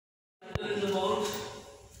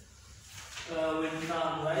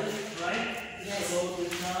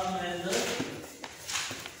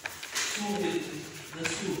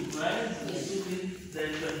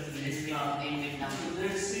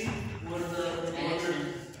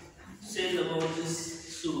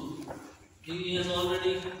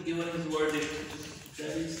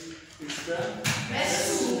the best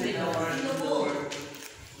soup in the world.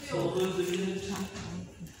 So who is the winner?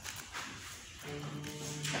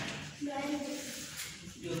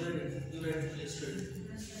 You read yesterday.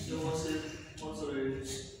 So what's it? Also read.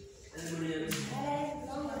 Anybody else?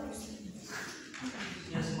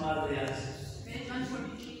 Yes, Marley, yes. Page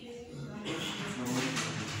 143.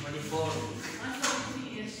 24.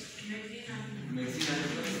 143, yes. Magazine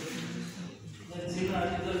article. Magazine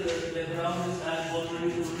article, the background is I have already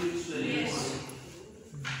told you, it's very important.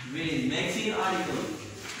 Wait, magazine article.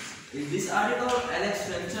 In this article, Alex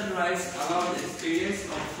Fenton writes about the experience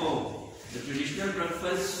of pho, the traditional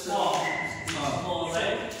breakfast. Pho,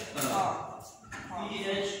 right?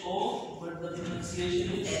 P-H-O, but the pronunciation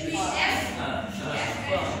is F.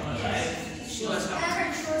 right? Sure sound,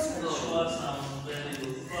 very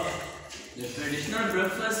good. The traditional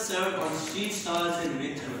breakfast served on street stalls in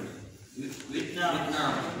Vietnam.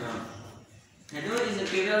 Hanoi is the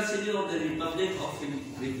capital city of the Republic of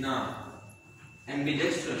Vietnam.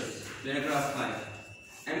 Ambidextrous, paragraph 5.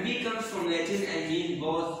 Ambi comes from Latin and means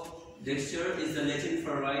both. Dexter is the Latin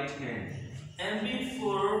for right hand. Ambi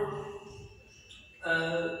for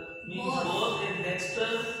means both and dexter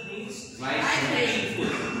means right hand.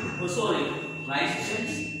 Oh, sorry. Right hand.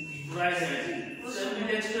 Right hand. So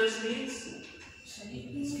ambidextrous means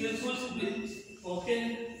skillful. Okay.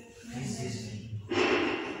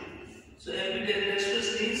 So ambidextrous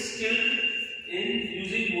means skilled in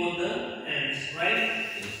using both the hands, right?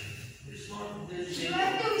 It's not this. You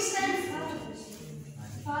have to stand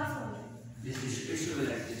far from it. This is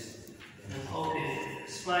like this. Okay.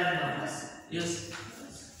 It's fine now. Yes.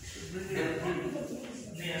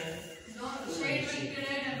 Yeah.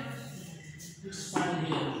 It's fine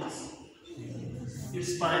here.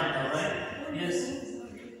 It's fine now, right? Yes.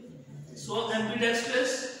 So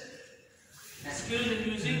ambidextrous, skilled in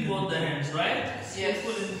using both the hands, right?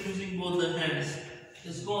 Skillful in using both the hands.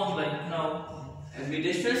 It's gone like now.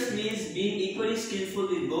 Ambidextrous means being equally skillful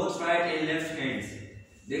with both right and left hands.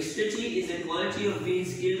 Dexterity is the quality of being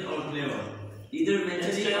skilled or clever, either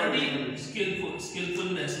mentally or physically.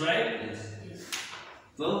 Skillfulness, right? Yes.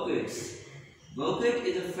 Bouquets. Bouquet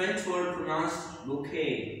is a French word pronounced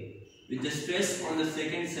bouquet, with the stress on the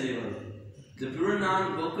second syllable. The plural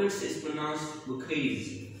noun bouquets is pronounced bouquets.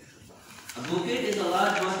 A bouquet is a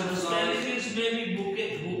large bunch of The spelling is maybe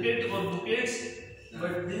bouquet or bouquets,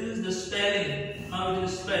 but this is the spelling, how it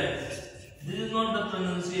is spelled. This is not the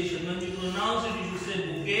pronunciation. When you pronounce it, you should say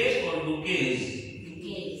bouquet or bouquets.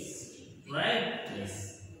 Right? Yes.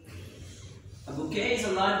 A bouquet is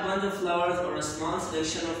a large bunch of flowers or a small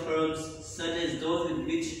selection of herbs, such as those with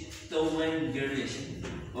which Towen garnished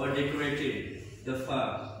or decorated the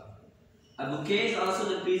flower. A bouquet is also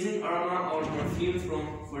the pleasing aroma or perfume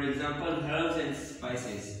from, for example, herbs and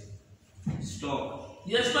spices. Stock.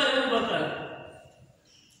 Yes, Bhai Bakar.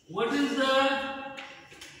 What is the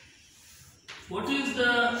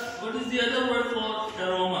other word for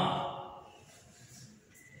aroma?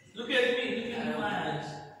 Look at me, look at my eyes.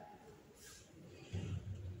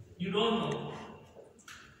 You don't know.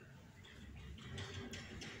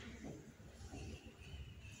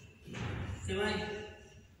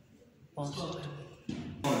 Stock.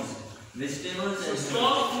 Vegetables So and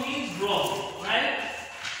stock means broth, right?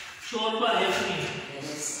 Shorba, yakni.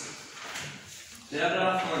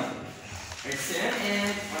 Paragraph 1. At 7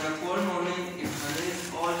 a.m. on a cold morning in Hanoi's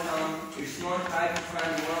old town, it's not hard to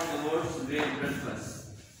find one of the world's great breakfasts.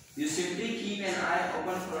 You simply keep an eye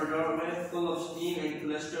open for a doorway full of steam and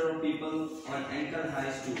cluster of people on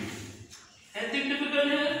ankle-high stools. Anything difficult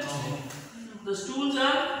here? The stools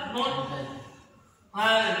are not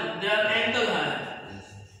high enough, they are ankle high.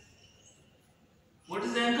 What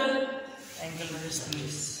is ankle? Ankle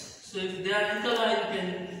wrist. So if they are ankle high, you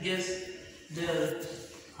can guess their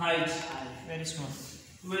height. Very small.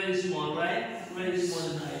 Very small, right? Very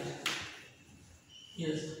small in height.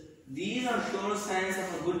 Yes. These are sure signs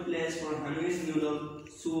of a good place for Hanoi's noodle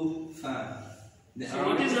soup pho. So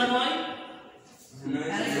what is Hanoi?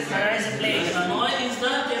 Hanoi is a place. Hanoi is the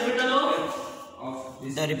capital of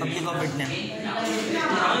The Republic of Vietnam. Hanoi is the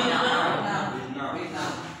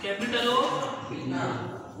capital of Vietnam.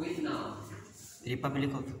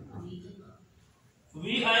 Republic of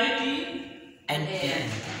VIT. and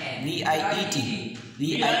VIET.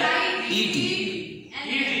 VIET.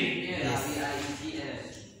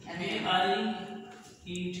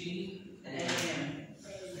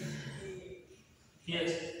 Yes.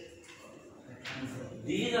 Yes.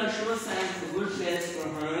 These are sure signs of a good place for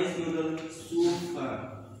Hanoi's noodle soup pho.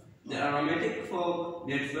 The aromatic fog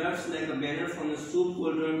that wafts like a banner from the soup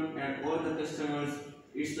cauldron and all the customers,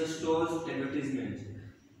 it's the store's advertisement.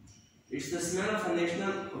 It's the smell of a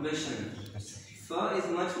national ovation. Pho is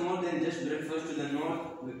much more than just breakfast to the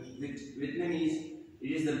North Vietnamese.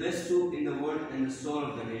 It is the best soup in the world and the soul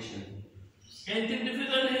of the nation. Anything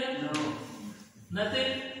difficult here? No.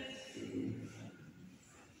 Nothing?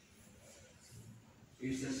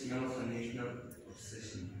 It's the smell of a national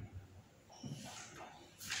obsession.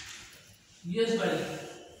 Yes, buddy.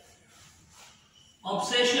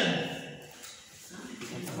 Obsession.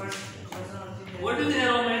 What is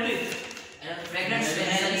aromatic? Fragrance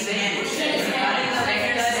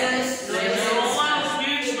Aroma,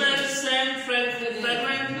 sweet smell, scent,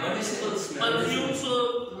 fragrant, Noticeable smell. perfume, so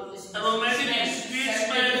aromatic, sweet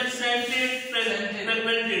smell, scented,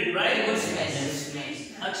 fragmented, right?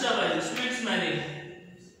 Acha bhai, sweet smelling.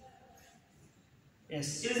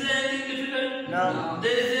 Yes. Is there anything difficult? No.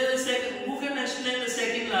 There is a second. Who can explain the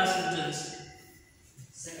second last sentence?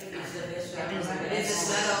 Second is the best one. It is the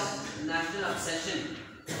smell of national obsession.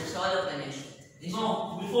 The soul of the nation.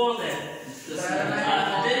 No, before that.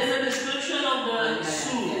 There is a description of the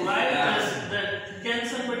soup, right? The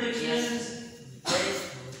cancer predictions.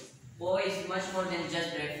 Pho is much more than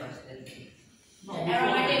just breakfast. No, The before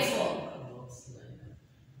aromatic that. form.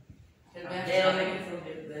 The aromatic fruit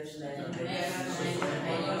that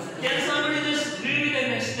Can somebody just read it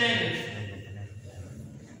and explain it?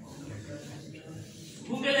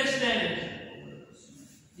 Who can explain it?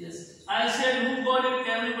 Yes. I said who got it,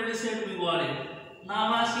 everybody said we got it. Now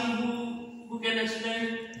I'm asking who can explain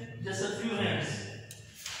it? Just a few hands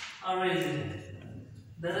are raising.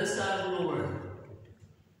 The rest are lower.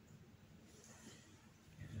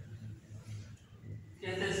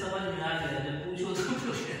 कहते समझ में आ गया जब पूछो तो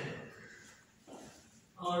पूछो.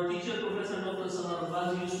 Our teacher, Professor Dr. Samar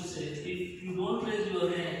Abbas, used to say, if you don't raise your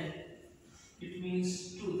hand, it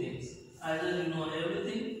means two things. Either you know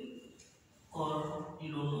everything, or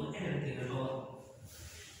you don't know anything at all.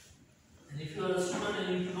 And if you are a student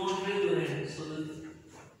and if you don't raise your hand, so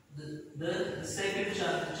the second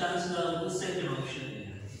chances are the second option.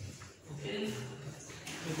 Okay?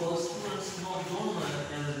 Because students don't know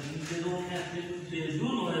everything. If they do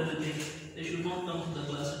know everything, they should not come to the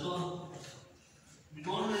class at all. If you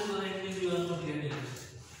don't raise your hand, means you are not getting it.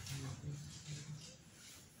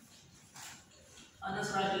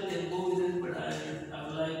 Anas Rajat can go with it, but I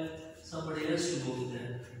would like somebody else to go with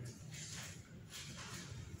that.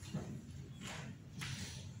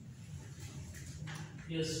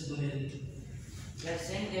 Yes, Buneri. We are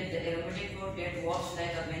saying that the aromatic fruit that walks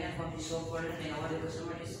like a banner from the soap garden and our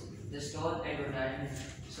customer is the store advertisement.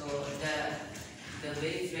 So the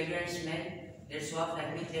very fragrant smell that swap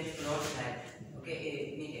like me that floats like.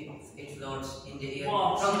 Okay, it floats in the air.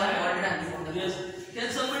 Wow. From the order from the Yes. Can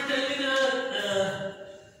somebody tell me the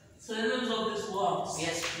synonyms of this walks?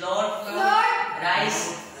 Yes, float, Float.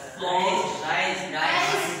 rise, rise,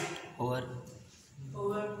 Over.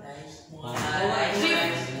 rise,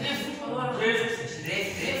 Drift.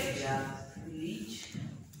 drift, yeah, reach,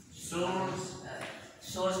 source,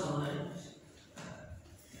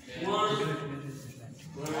 Word.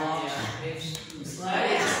 drifts,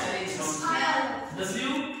 I-R-N. W.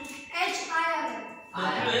 H-I-R-N.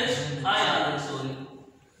 W-H-I-R-N, sorry.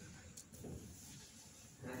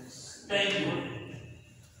 Thank you.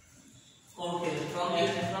 Okay.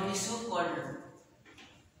 from the soap garden.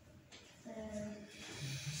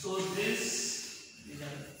 So this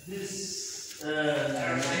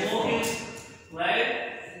smoke is right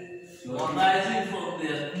rising from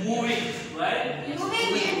there, moving, right?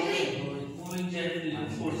 Moving gently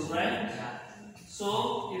upwards, right? Yeah.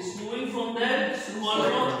 So it's moving from there to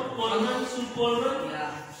cauldron,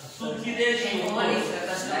 Yeah. to Kidesh. And what is the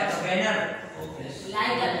customer banner? Okay.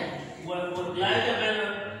 Like a What like a banner?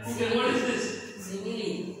 Okay, what is this?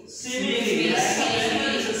 Simile. Simile.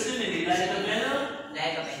 It's a simile, like a banner,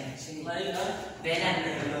 Like a banner. Simile. like a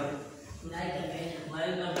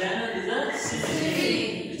Banner. banner is a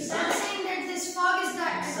simile. So I'm saying that this fog is the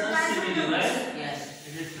It's a advertisement. simile, right? Yes.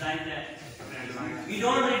 It is like that. You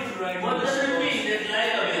don't need to write. What does it mean? That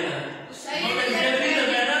like a banner. Not exactly the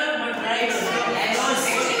banner, but like a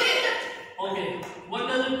Okay. What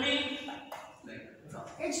does it mean?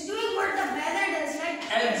 It's doing what the banner does, right?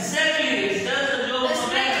 Exactly. It does the job of a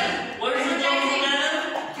banner. What is the job of a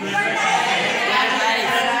banner?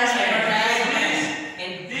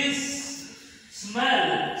 And This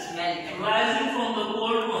smell smell. rising from the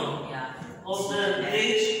cold one Yeah. of the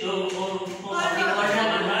edge or from the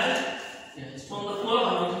cauldron, right? Yes. From the cold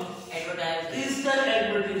one Advertisement. is the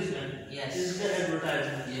advertisement. Yes. Is the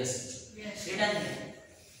advertisement. Yes. Written.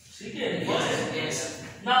 Okay. Yes. Yes.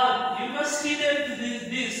 Now you must see that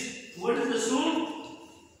this. What is the soup?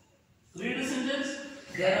 Read the sentence.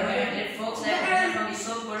 The aromatic folks like from the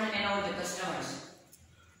soap garden and all the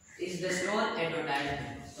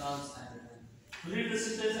Read the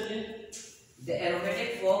sentence again. The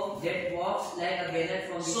aromatic fog that wafts like a banner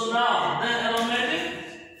from the So now the aromatic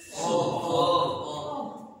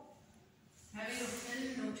Having a pen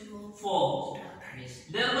notable. fog. Yes.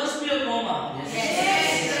 There must be a comma.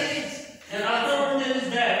 Yes. And afterward there is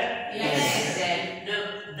that. Yes.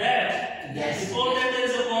 That. Yes. Before that there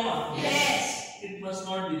is a comma. Yes. It must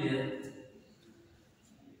not be there.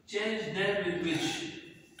 Change that with which.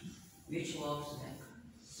 Which wafts like?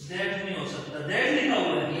 That नहीं हो सकता. That लिखा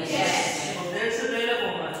हुआ है. Yes. और that से पहले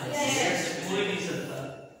comma है. Yes. हो ही नहीं सकता.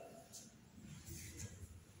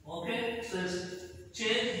 Okay. So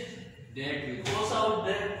change That with goes out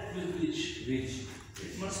that with which. which.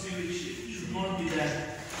 It must be which. It should not be that.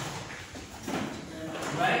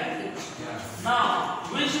 Right? Yeah. Now,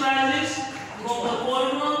 which rises from the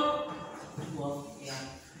polymer?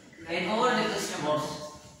 Yeah. And over the customers.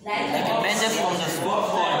 Like a banner from the store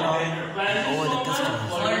Rises over the from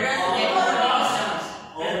customers. Order and over the customers.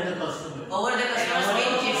 Over the customer. Over the customers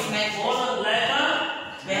means its match. Or like a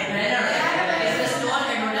Banner. It's the store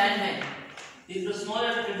advertisement. is the small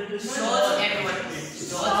advertisement. Stores advertisement.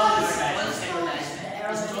 Stores advertisement.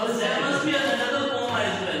 There must be another comma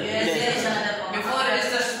as well. Yes, there is another comma. Before is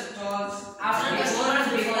the stores. After the stores,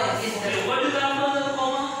 before is the Okay, what is after the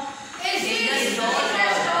comma? It's It's the the store.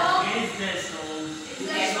 Is the stone.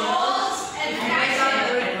 stores and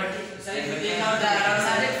So if you take out the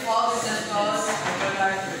aromatic fog, the stores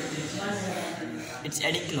advertisement. It's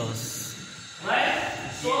adding clause. Right?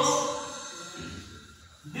 So,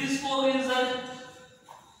 this fog is the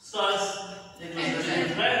stars.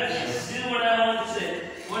 Right? This is what I want to say.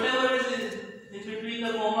 Whatever is in between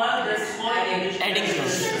the comma, that's called Adding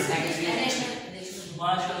clause.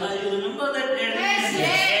 MashaAllah, you remember that adding?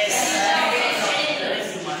 Yes.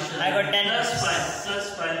 Thank you, MashaAllah. I got 10. Plus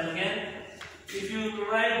 5 again. If you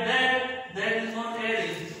write that, that is not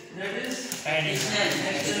adding. That is Additional.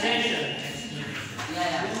 explanation.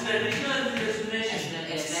 Yeah, This is additional and this is yeah.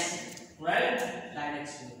 explanation. Right? That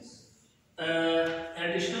explains.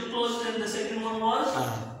 Additional clause, and the second one was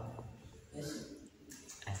Yes.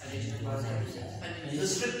 Additional clause.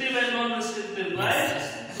 restrictive and non-restrictive, right?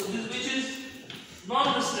 So this which is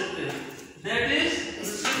non-restrictive, that is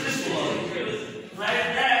restrictive clause. If you write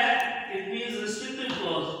that, it means restrictive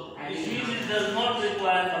clause, which means it does not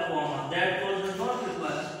require a comma. That clause does not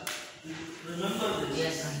require. Remember this.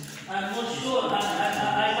 Yes. I'm not sure.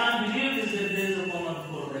 I can't believe this that there is a comma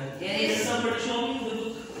before that. There is. Can somebody show me the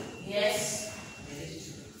book? Yes.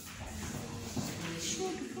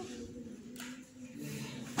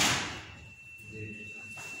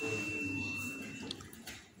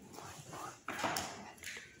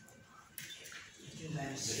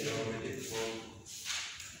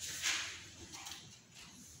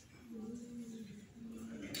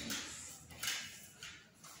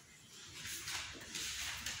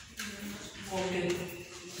 Okay.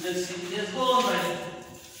 Let's see. Let's go on, right?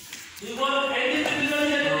 You got any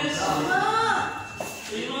difficulty in this?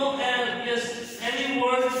 So you know, yes, any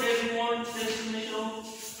word that you want explanation of?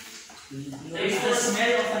 It's the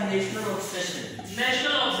smell of a national obsession.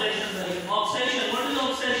 National obsession. Right? Obsession. What is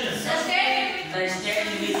obsession? The state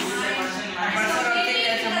in which a person or thing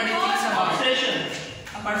that somebody thinks about. Obsession.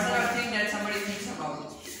 A person or thing that somebody thinks about.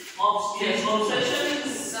 Yes, obsession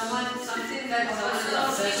is Something that someone is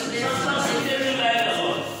obsessed with. something that you like a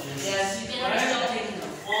lot. Yes, you cannot stop thinking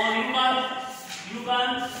of. Or you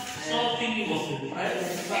can't stop thinking of it, right? You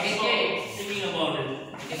can't Addicted. stop thinking about it.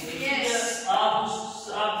 Yes.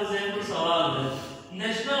 आप example सवाल है.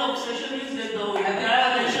 National obsession means that the entire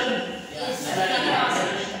nation,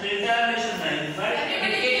 the entire nation likes, right?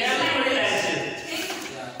 Everybody likes it.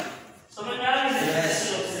 समझ में आ गई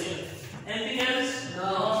national obsession? Anything else? No.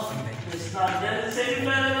 It's not. There is the second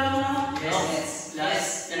paragraph now. Yes.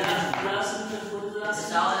 Last sentence. What is the The last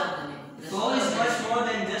sound sentence? of the name. The So sound is of the much name. more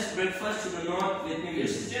than just breakfast to the North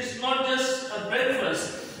Vietnamese. It's not just a breakfast.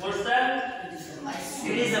 What's that?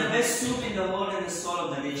 It is the best soup in the world and the soul of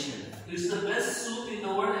the nation. It's the best soup in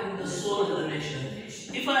the world and the soul of the nation.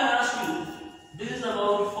 If I ask you, this is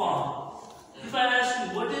about farm. If I ask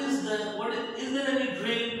you, is there any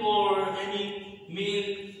drink or any meal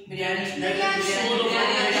Biryani. that is the soul of the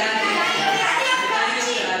Biryani. nation?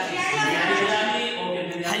 Biryani, okay,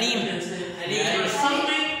 biryani. Halim. You can say.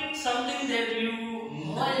 Halim. Something that you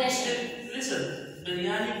listen.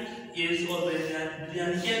 Biryani is or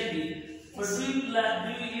biryani can be. But do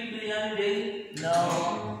you eat biryani daily?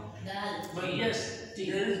 No. But yes,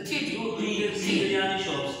 there is you can see biryani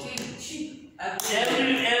shops.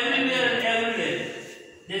 Everywhere and every day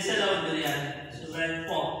they sell out biryani. So right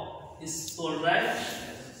form is called right.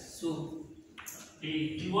 So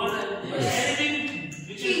you want anything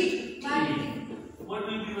which is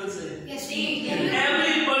do you people say? Yes,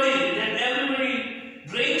 Everybody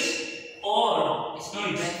drinks or It's not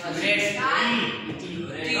eats. breakfast. Bread.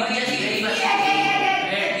 Not just breakfast.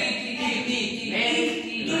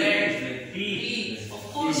 Tea. Of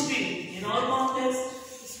course, tea. In all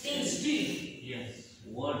contexts, it's tea. Yes.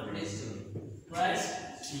 Word is Right?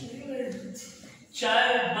 चाय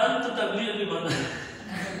बंद तो तबलीग भी बंद है.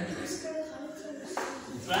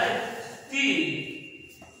 Right? Tea.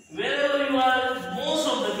 Wherever you are, most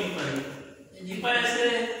of the people, if I say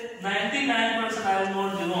 99%, I will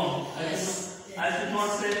not be wrong. I should not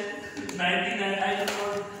say 99. I should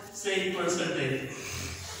not say percentage.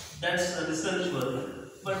 That's a research work.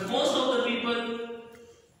 But most of the people,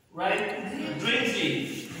 right, drink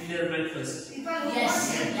tea in their breakfast. People who Yes. want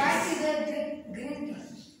to diet, they drink green tea.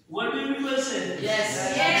 What do people say? Yes.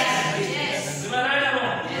 Am I right or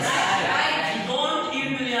wrong? Right. You don't eat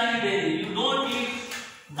biryani daily. You don't eat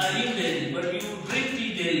halim daily, but you drink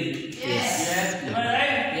tea daily. Yes. Am I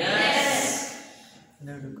right? Yes.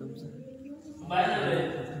 By the way,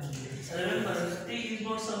 remember, tea is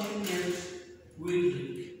not something that we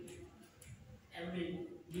drink.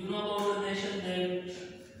 You know about the nation that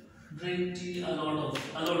drink tea a lot of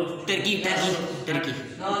Turkey.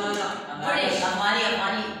 No. Amani, and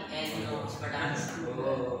Spartans.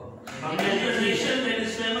 Bangladesh nation that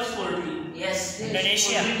is famous for tea. Yes.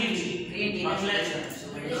 Indonesia. For drinking tea. Green tea. Bangladesh.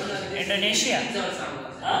 Indonesia.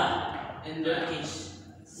 हाँ? In Turkish.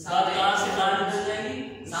 बात कहाँ से कहाँ निकल जाएगी?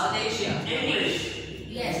 South Asia. English.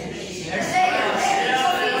 Yes. They are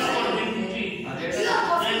famous for drinking tea. Tea or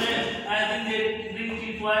coffee? I think they drink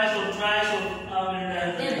tea twice or thrice or how many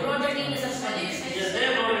times? They brought it in the Sunday. Yes, they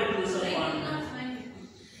brought it to the Salman.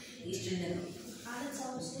 East Indian.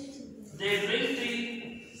 They drink tea,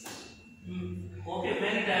 okay,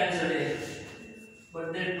 many times a day, but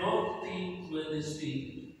they drop tea when they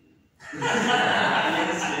speak.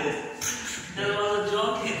 There was a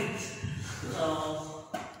joke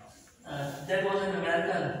that was an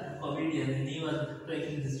American comedian, and he was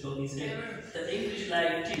breaking this joke. He said, the English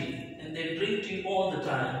like tea, and they drink tea all the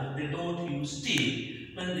time, but they don't use tea.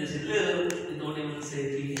 When they say little, they don't even say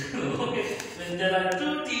tea. Okay? When there are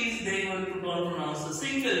two teas, they even don't pronounce a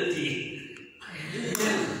single tea. You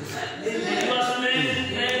must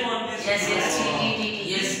name on this.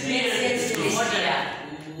 Yes.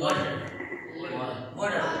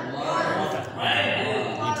 Water. Right?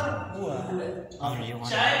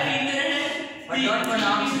 Chai pीते हैं, But don't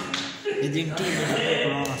pronounce. They drink tea, but They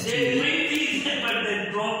don't pronounce tea. drink tea, but they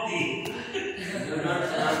drop tea. Do not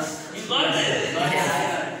pronounce. You got it?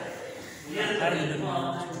 Yes.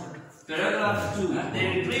 Paragraph 2. They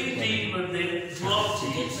drink tea, but they drop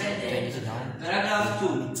tea. Paragraph 2.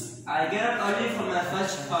 I get up early for my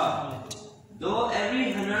first bath. Though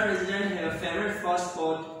every Hanar resident have a favorite fast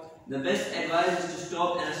spot, the best advice is to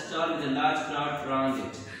stop at a stall with a large crowd around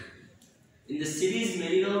it. In the city's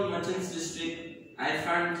medieval merchants district, I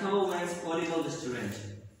found Tho Wen's portable restaurant.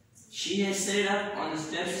 She has set it up on the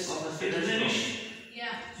steps of a famous shop.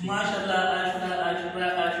 Yeah. MashaAllah, I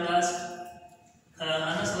should ask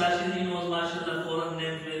Anas Rashid, he knows MashaAllah foreign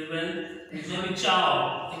name very well. It may be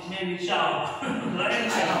Chow. Right? Chow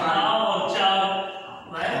or Chow.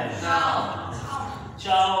 Right?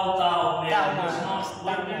 Chow, Tao.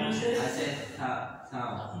 What did you say? I said Tao.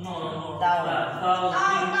 No. Tao. Tao.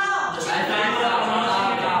 Looks like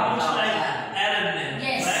Arab name.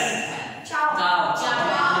 Yes. Right? Ciao.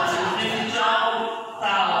 Maybe Chow,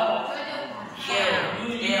 Tao.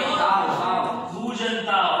 Bhujan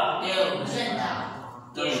Tao.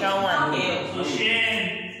 So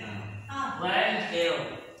Shen, right?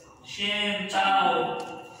 Shen, Tao,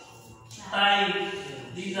 Tai.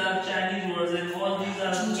 These are Chinese words, and all these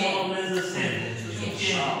are more or less the same.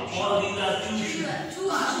 All these are Chu.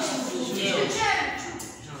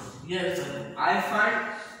 Yes, sir. I find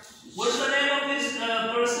What's the name of this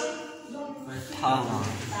person? Tama.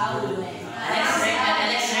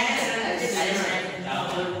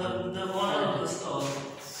 The owner of the store.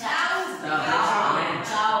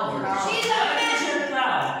 She's a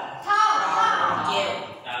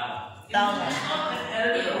Tama. It's not an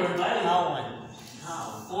Arabic word, right? Hawan.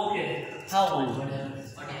 Okay. Hawan.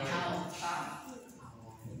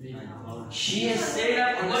 she has set it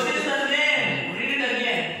up on What is the the name? Read it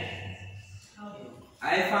again. I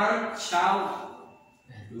found Chow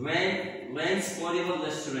Wen's portable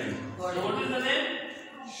restaurant. What is the name?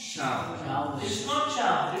 Chow. It's not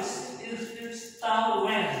Chow. It's Tao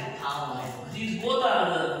Wen. These both are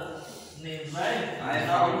the names, right? I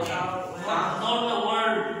found Not the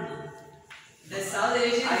word. The South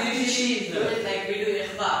Asians usually do it like we do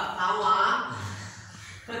Ikhba.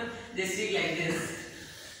 They speak like this.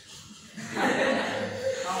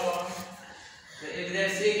 they're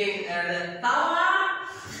singing and power.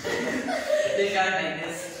 They can't like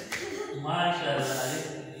this.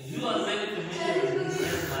 MashaAllah. You are very familiar with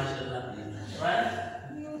this, MashaAllah. Right?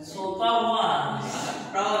 So, Tawwa.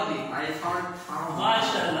 Probably. I found power.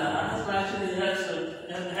 MashaAllah. Anas actually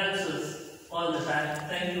helps us all the time.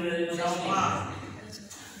 Thank you very much.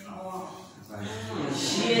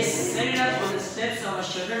 She is set up on the steps of a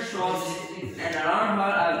shuttered shop, and around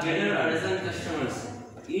her are gathered a dozen customers,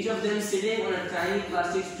 each of them sitting on a tiny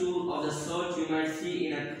plastic stool of the sort you might see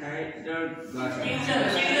in a kindergarten.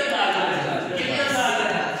 Kindergarten.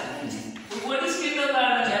 What is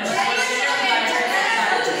kindergarten? It's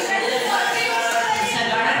a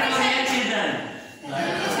garden for young children.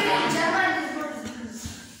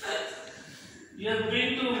 You have been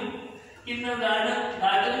to kindergarten,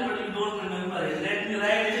 but you don't remember it. Let me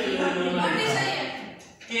write it. You will remember. What is it?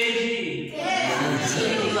 KG.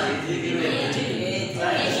 KG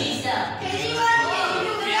is the